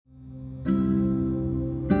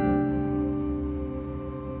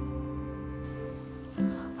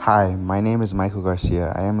Hi, my name is Michael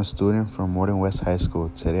Garcia. I am a student from Morton West High School.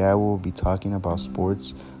 Today I will be talking about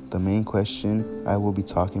sports. The main question I will be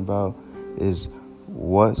talking about is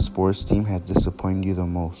what sports team has disappointed you the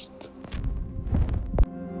most?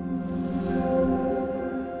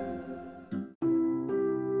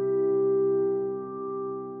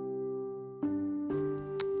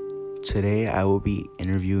 Today I will be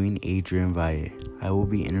interviewing Adrian Valle. I will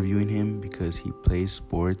be interviewing him because he plays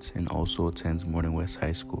sports and also attends Morton West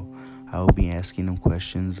High School. I will be asking him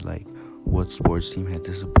questions like what sports team has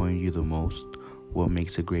disappointed you the most, what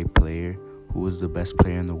makes a great player, who is the best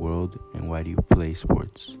player in the world, and why do you play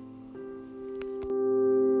sports?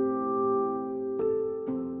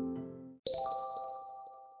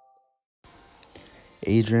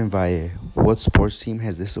 Adrian Valle, what sports team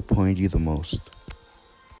has disappointed you the most?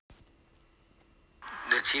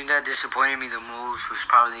 The team that disappointed me the most was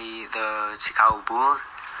probably the Chicago Bulls.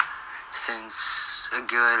 Since a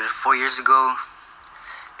good 4 years ago,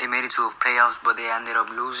 they made it to a playoffs, but they ended up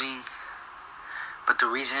losing. But the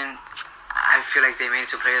reason I feel like they made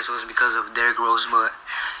it to playoffs was because of Derrick Rose, but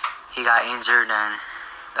he got injured, and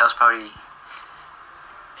that was probably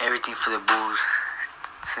everything for the Bulls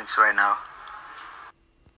since right now.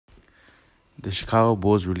 The Chicago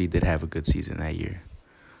Bulls really did have a good season that year.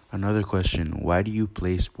 Another question, why do you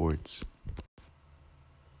play sports?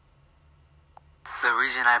 The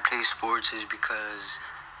reason I play sports is because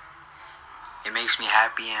it makes me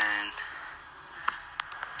happy, and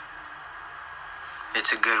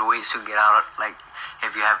it's a good way to get out, like,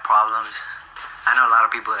 if you have problems. I know a lot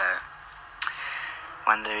of people that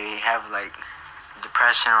when they have, like,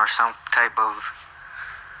 depression or some type of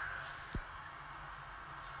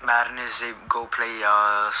madness, they go play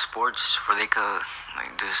sports where they could,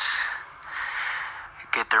 like, just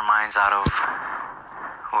get their minds out of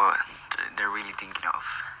what they're really thinking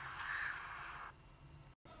of.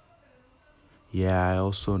 Yeah, I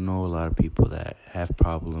also know a lot of people that have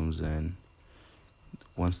problems, and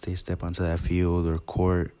once they step onto that field or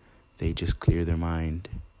court, they just clear their mind.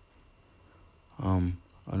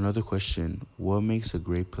 Another question, what makes a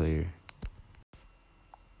great player?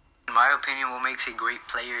 In my opinion, what makes a great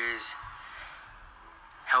player is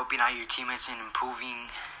helping out your teammates and improving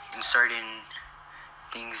in certain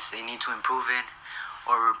things they need to improve in,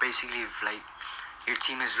 or basically if, like, your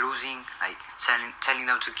team is losing, like, telling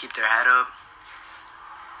them to keep their head up.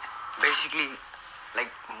 Basically,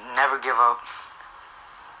 like, never give up,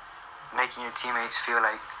 making your teammates feel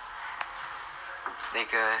like they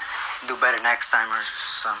could do better next time or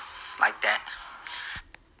something like that.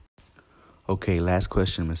 Okay, last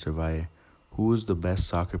question, Mr. Valle. Who is the best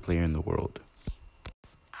soccer player in the world?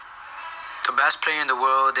 The best player in the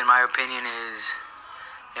world, in my opinion, is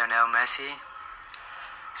Lionel Messi,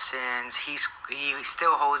 since he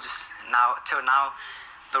still holds till now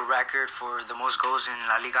the record for the most goals in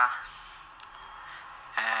La Liga,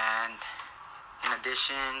 and in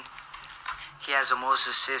addition, he has the most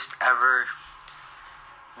assists ever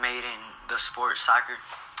made in the sport soccer,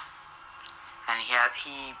 and he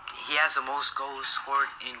has the most goals scored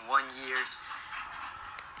in 1 year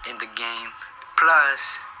in the game.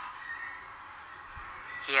 Plus,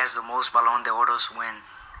 he has the most Ballon d'Oros win.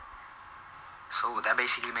 So that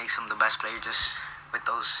basically makes him the best player, just with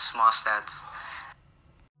those small stats.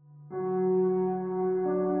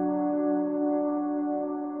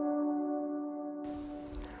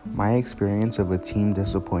 My experience of a team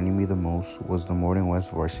disappointing me the most was the Morton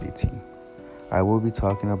West varsity team. I will be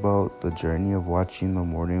talking about the journey of watching the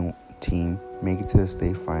Morton team make it to the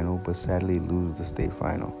state final, but sadly lose the state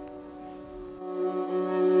final.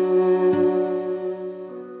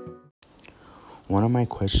 One of my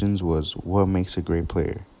questions was, what makes a great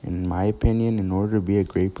player? In my opinion, in order to be a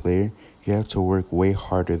great player, you have to work way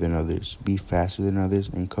harder than others, be faster than others,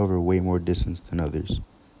 and cover way more distance than others.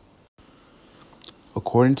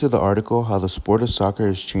 According to the article, How the Sport of Soccer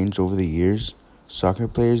Has Changed Over the Years, soccer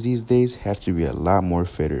players these days have to be a lot more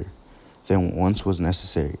fitter than once was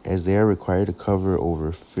necessary, as they are required to cover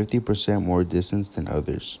over 50% more distance than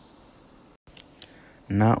others.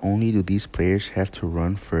 Not only do these players have to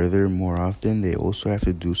run further more often, they also have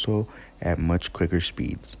to do so at much quicker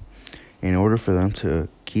speeds in order for them to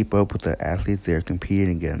keep up with the athletes they are competing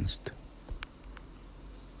against.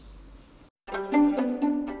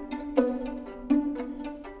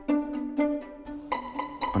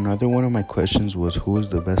 Another one of my questions was, who is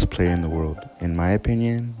the best player in the world? In my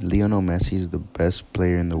opinion, Lionel Messi is the best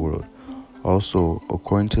player in the world. Also,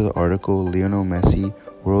 according to the article, Lionel Messi,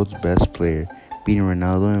 world's best player, beating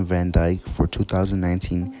Ronaldo and Van Dijk for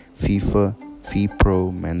 2019 FIFA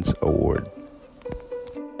FIPRO Men's Award.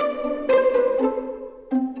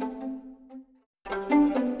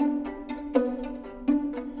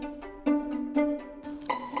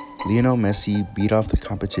 Lionel Messi beat off the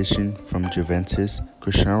competition from Juventus,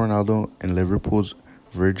 Cristiano Ronaldo, and Liverpool's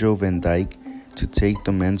Virgil van Dijk to take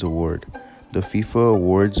the men's award. The FIFA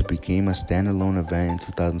Awards became a standalone event in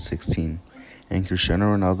 2016, and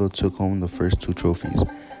Cristiano Ronaldo took home the first two trophies.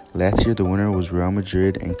 Last year, the winner was Real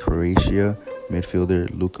Madrid and Croatia midfielder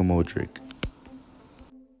Luka Modric.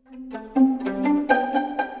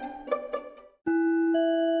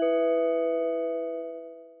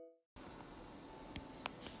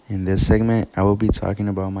 In this segment, I will be talking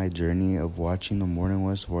about my journey of watching the Moreland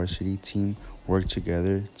West varsity team work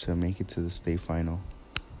together to make it to the state final.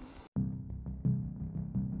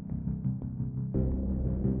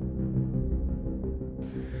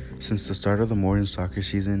 Since the start of the Moreland soccer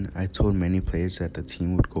season, I told many players that the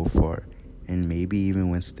team would go far, and maybe even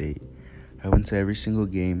win state. I went to every single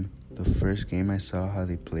game. The first game I saw how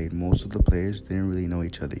they played, most of the players didn't really know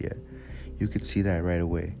each other yet. You could see that right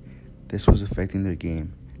away. This was affecting their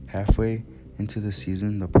game. Halfway into the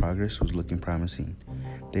season, the progress was looking promising.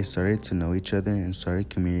 They started to know each other and started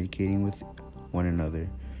communicating with one another.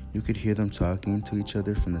 You could hear them talking to each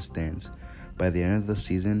other from the stands. By the end of the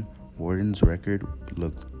season, Borden's record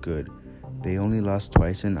looked good. They only lost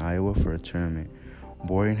twice in Iowa for a tournament.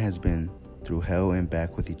 Borden has been through hell and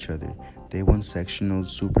back with each other. They won sectionals,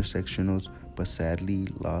 super sectionals, but sadly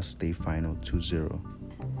lost state final 2-0.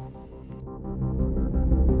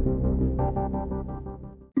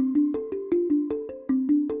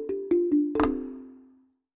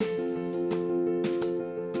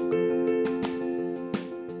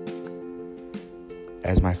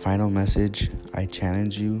 As my final message, I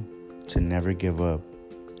challenge you to never give up.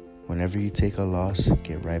 Whenever you take a loss,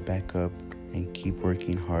 get right back up and keep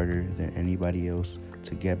working harder than anybody else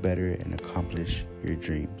to get better and accomplish your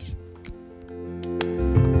dreams.